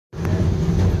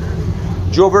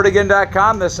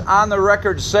JoeVertigan.com. This On the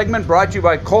Record segment brought to you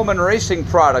by Coleman Racing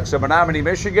Products of Menominee,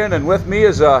 Michigan. And with me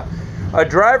is a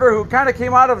driver who kind of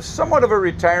came out of somewhat of a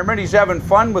retirement. He's having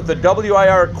fun with the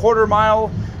WIR quarter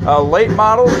mile late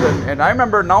models. And I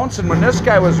remember announcing when this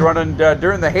guy was running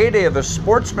during the heyday of the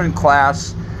sportsman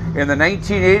class in the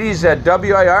 1980s at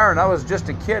WIR, and I was just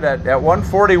a kid. At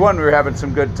 141, we were having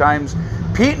some good times.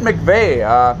 Pete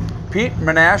Mcvey. Pete,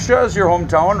 Menasha is your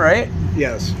hometown, right?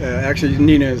 Yes, actually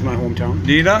Neenah is my hometown.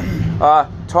 Neenah,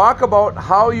 talk about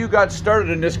how you got started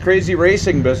in this crazy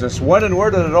racing business. When and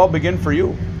where did it all begin for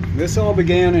you? This all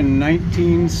began in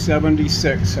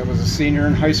 1976. I was a senior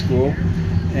in high school,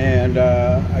 and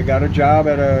I got a job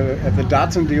at the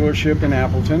Datsun dealership in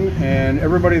Appleton, and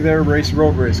everybody there raced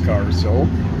road race cars. So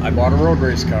I bought a road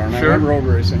race car, and Sure. I went road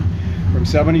racing. From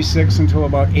 76 until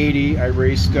about 80, I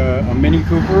raced a Mini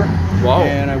Cooper. Wow.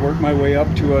 And I worked my way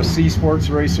up to a C Sports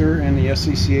racer in the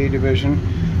SCCA division.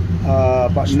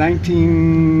 About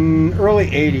early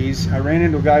 80s, I ran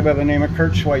into a guy by the name of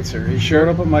Kurt Schweitzer. He showed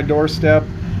up at my doorstep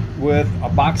with a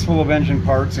box full of engine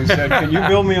parts and said, "Can you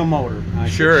build me a motor?" I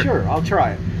Sure. said, "Sure, I'll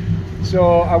try it."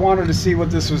 So I wanted to see what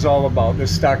this was all about,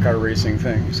 this stock car racing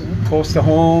thing. So close to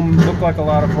home, looked like a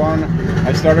lot of fun.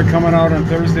 I started coming out on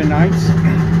Thursday nights.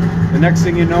 The next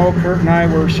thing you know, Kurt and I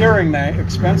were sharing the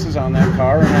expenses on that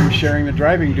car, and I'm sharing the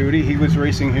driving duty. He was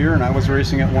racing here, and I was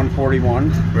racing at 141.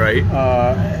 Right.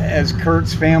 As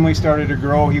Kurt's family started to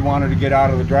grow, he wanted to get out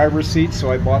of the driver's seat,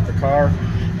 so I bought the car.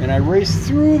 And I raced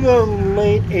through the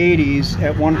late 80s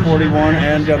at 141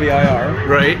 and WIR.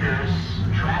 Right.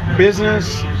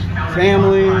 Business,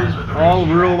 family, all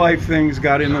real life things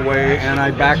got in the way, and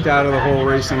I backed out of the whole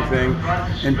racing thing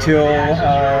until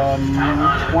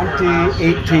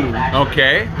 2018.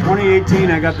 Okay.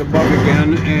 2018, I got the bug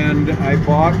again, and I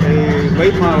bought a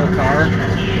late model car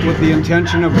with the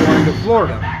intention of going to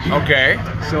Florida. Okay.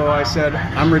 So I said,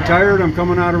 I'm retired, I'm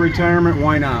coming out of retirement,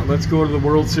 why not? Let's go to the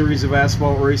World Series of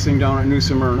Asphalt Racing down at New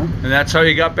Smyrna. And that's how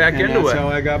you got back into That's it. how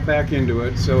I got back into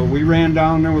it. So we ran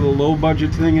down there with a low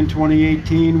budget thing in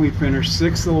 2018. We finished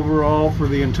 6th overall for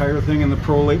the entire thing in the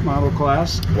Pro Late Model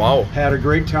class. Wow. Had a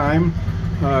great time.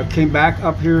 Came back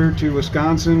up here to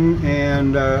Wisconsin,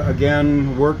 and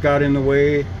again, work got in the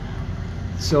way.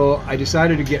 So I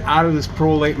decided to get out of this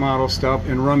Pro Late Model stuff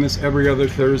and run this every other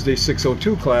Thursday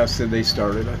 602 class that they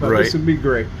started. I thought this would be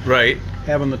great. Right.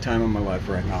 Having the time of my life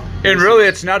right now. And really,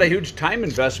 it's not a huge time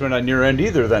investment on your end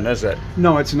either then, is it?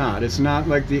 No, it's not. It's not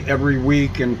like the every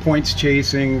week and points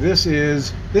chasing. This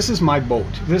is my boat.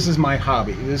 This is my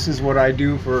hobby. This is what I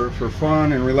do for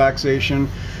fun and relaxation.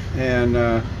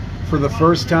 And for the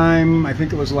first time, I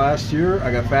think it was last year,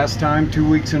 I got fast time 2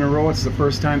 weeks in a row. It's the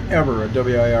first time ever at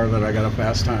WIR that I got a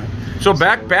fast time. So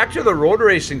back to the road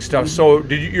racing stuff. So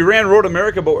did you ran Road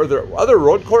America, but were there other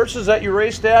road courses that you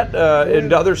raced at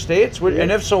in other states?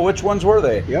 And if so, which ones were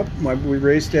they? Yep, we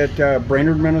raced at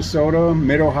Brainerd, Minnesota,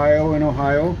 Mid-Ohio in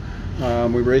Ohio.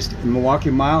 We raced in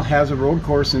Milwaukee Mile, has a road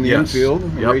course in the infield.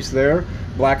 We raced there.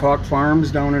 Black Hawk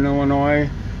Farms down in Illinois.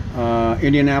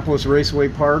 Indianapolis Raceway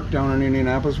Park down in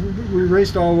Indianapolis. We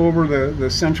raced all over the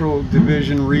Central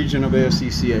Division region of the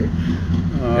SCCA.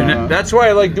 And that's why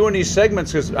I like doing these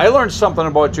segments, because I learned something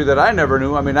about you that I never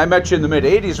knew. I mean, I met you in the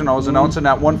mid-'80s when I was announcing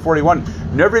that 141.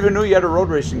 Never even knew you had a road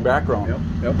racing background.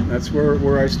 Yep. That's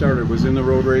where I started, was in the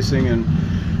road racing. And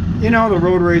you know, the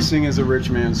road racing is a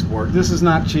rich man's sport. This is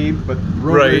not cheap, but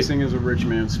road racing is a rich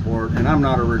man's sport, and I'm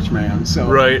not a rich man.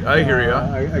 So I hear you.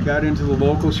 I got into the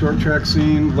local short track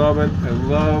scene, love it. I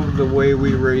love the way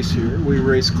we race here. We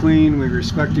race clean, we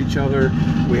respect each other,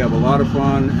 we have a lot of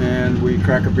fun, and we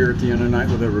crack a beer at the end of the night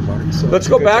with everybody. So let's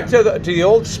go back to the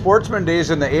old sportsman days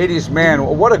in the 80s. Man,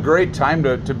 what a great time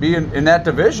to be in that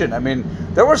division. I mean,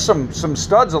 there were some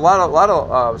studs, a lot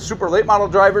of super late model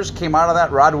drivers came out of that.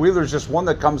 Rod Wheeler's just one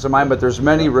that comes to mind, but there's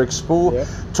many. Rick Spoo.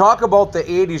 Talk about the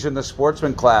 80s in the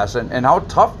sportsman class and how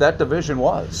tough that division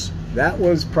was. That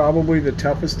was probably the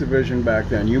toughest division back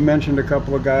then. You mentioned a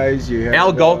couple of guys. You had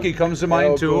Al Gulke comes to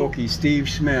mind too. Al Gulke, Steve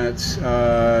Schmitz,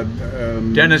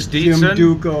 Dennis Dietzen. Jim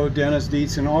Duco, Dennis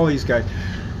Dietzen, all these guys.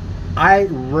 I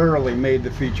rarely made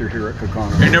the feature here at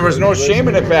Kaukauna. And there was no shame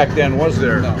in it back then, was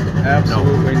there? No,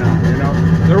 absolutely not. You know,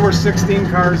 there were 16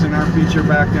 cars in our feature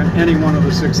back then. Any one of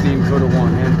the 16 could have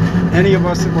won. And any of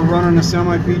us that were running a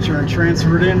semi-feature and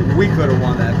transferred in, we could have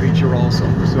won that feature also.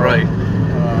 So,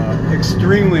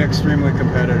 extremely, extremely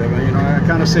competitive. And, you know, I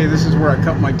kind of say this is where I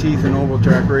cut my teeth in oval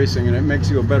track racing, and it makes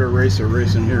you a better racer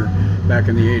racing here. back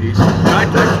in the 80s.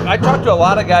 I talked to a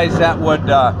lot of guys that would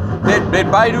they'd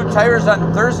buy new tires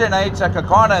on Thursday nights at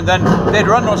Kaukauna, and then they'd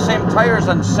run those same tires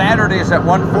on Saturdays at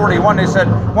 141. They said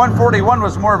 141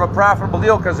 was more of a profitable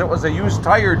deal because it was a used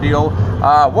tire deal.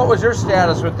 What was your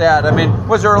status with that? I mean,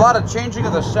 was there a lot of changing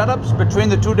of the setups between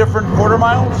the two different quarter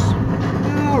miles?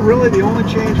 No, really the only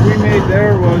change we made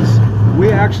there was we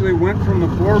actually went from the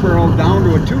 4-barrel down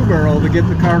to a 2-barrel to get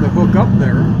the car to hook up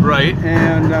there. Right.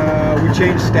 And we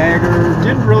changed stagger.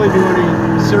 Didn't really do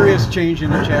any serious change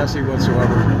in the chassis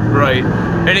whatsoever. Right.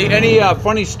 Any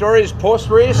funny stories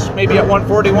post-race, maybe at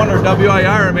 141 or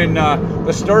WIR? I mean,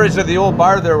 the stories of the old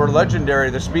bar there were legendary,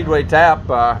 the Speedway Tap.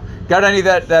 Got any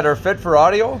that are fit for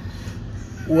audio?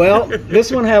 Well,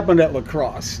 this one happened at La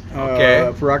Crosse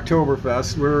Okay. for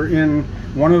Oktoberfest. We're in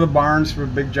one of the barns for a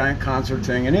big giant concert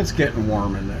thing, and it's getting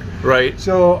warm in there. Right.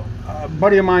 So a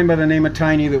buddy of mine by the name of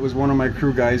Tiny that was one of my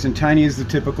crew guys, and Tiny is the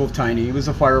typical Tiny. He was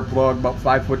a fire plug, about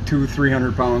 5'2",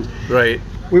 300 pounds. Right.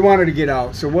 We wanted to get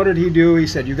out. So what did he do? He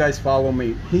said, you guys follow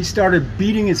me. He started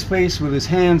beating his face with his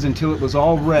hands until it was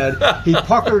all red. He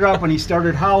puckered up and he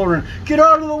started hollering, get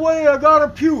out of the way, I gotta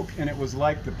puke. And it was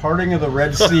like the parting of the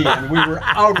Red Sea. And we were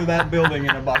out of that building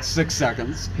in about 6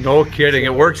 seconds. No kidding.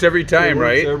 It works every time,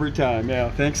 right? Every time, yeah.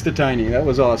 Thanks to Tiny. That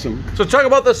was awesome. So talk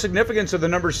about the significance of the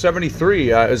number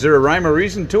 73. Is there a rhyme or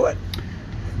reason to it?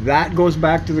 That goes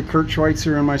back to the Kurt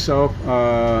Schweitzer and myself.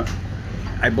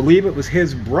 I believe it was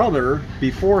his brother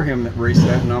before him that raced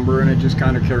that number, and it just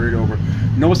kind of carried over.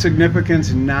 No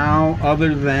significance now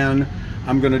other than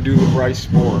I'm going to do the Bryce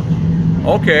Spore.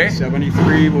 Okay.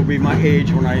 73 will be my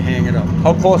age when I hang it up.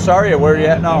 How close are you? Where are you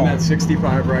at now? I'm at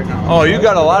 65 right now. Oh, you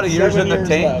got a lot of years in the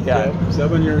tank. Yeah,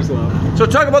 7 years left. So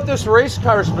talk about this race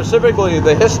car specifically,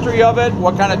 the history of it,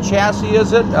 what kind of chassis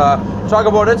is it? Talk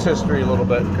about its history a little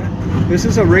bit. Okay. This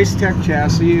is a Race Tech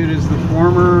chassis. It is the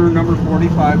former number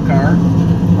 45 car,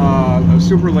 a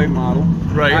super late model.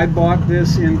 Right. I bought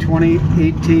this in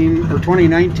 2018 or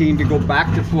 2019 to go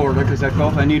back to Florida because I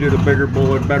felt I needed a better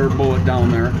bullet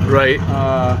down there. Right.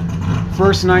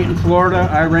 First night in Florida,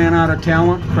 I ran out of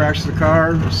talent, crashed the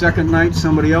car. Second night,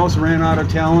 somebody else ran out of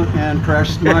talent and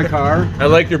crashed my car. I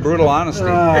like your brutal honesty.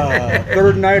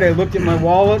 Third night, I looked at my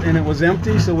wallet and it was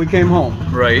empty, so we came home.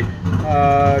 Right.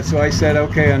 So I said,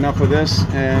 okay, enough of this,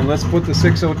 and let's put the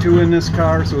 602 in this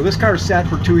car. So this car sat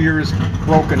for 2 years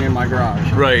broken in my garage.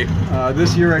 Right.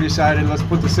 This year I decided, let's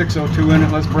put the 602 in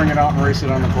it, let's bring it out and race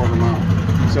it on the quarter mile.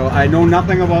 So I know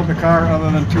nothing about the car other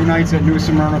than 2 nights at New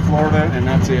Smyrna, Florida, and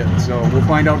that's it. So we'll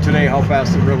find out today how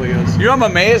fast it really is. You know, I'm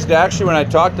amazed actually when I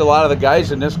talk to a lot of the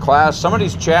guys in this class. Some of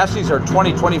these chassis are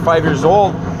 20, 25 years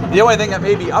old. The only thing that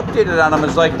may be updated on them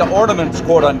is like the ornaments,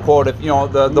 quote unquote, if you know,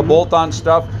 the bolt-on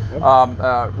stuff.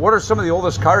 What are some of the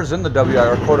oldest cars in the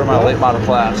WIR quarter mile late model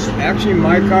class? Actually,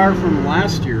 my car from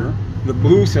last year, the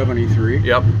blue 73.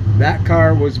 Yep. That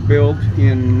car was built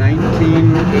in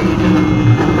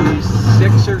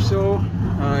 1986 or so.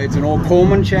 It's an old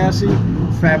Coleman chassis.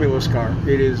 Fabulous car.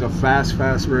 It is a fast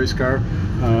race car.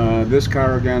 This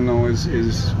car again though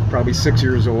is probably 6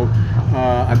 years old.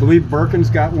 I believe Birkin's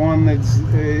got one that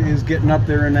is getting up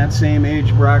there in that same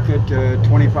age bracket,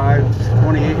 25,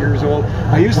 28 years old.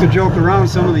 I used to joke around,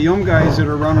 some of the young guys that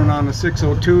are running on the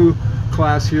 602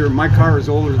 class here, my car is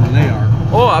older than they are.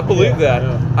 Oh, I believe that.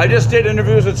 Yeah. I just did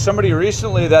interviews with somebody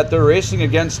recently that they're racing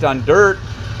against on dirt,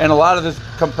 and a lot of the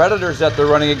competitors that they're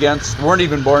running against weren't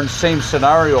even born, same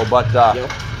scenario. But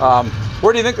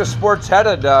where do you think the sport's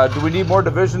headed? Do we need more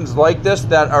divisions like this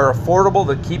that are affordable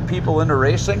to keep people into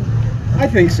racing? I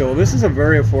think so. This is a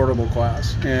very affordable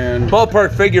class. And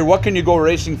ballpark figure, what can you go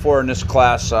racing for in this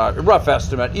class? Rough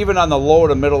estimate, even on the low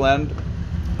to middle end?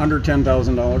 Under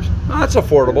 $10,000. That's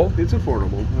affordable. It's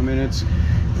affordable. I mean, it's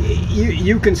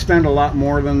you can spend a lot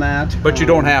more than that. But you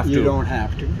don't have to. You don't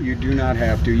have to. You do not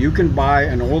have to. You can buy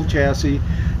an old chassis,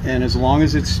 and as long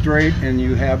as it's straight and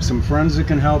you have some friends that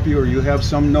can help you or you have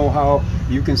some know-how,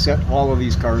 you can set all of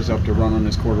these cars up to run on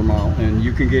this quarter mile, and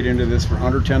you can get into this for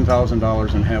under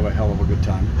 $10,000 and have a hell of a good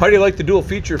time. How do you like the dual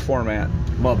feature format?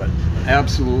 Love it.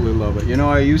 Absolutely love it. You know,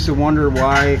 I used to wonder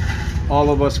why all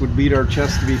of us would beat our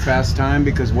chest to be fast time,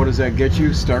 because what does that get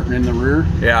you? Starting in the rear.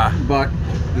 Yeah. But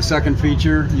the second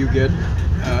feature, you get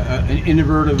an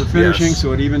invert of the finishing, yes.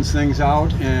 So it evens things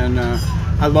out, and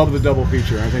I love the double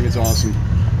feature. I think it's awesome.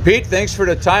 Pete, thanks for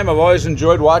the time. I've always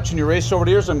enjoyed watching you race over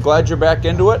the years. I'm glad you're back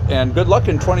into it, and good luck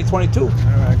in 2022. All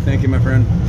right. Thank you, my friend.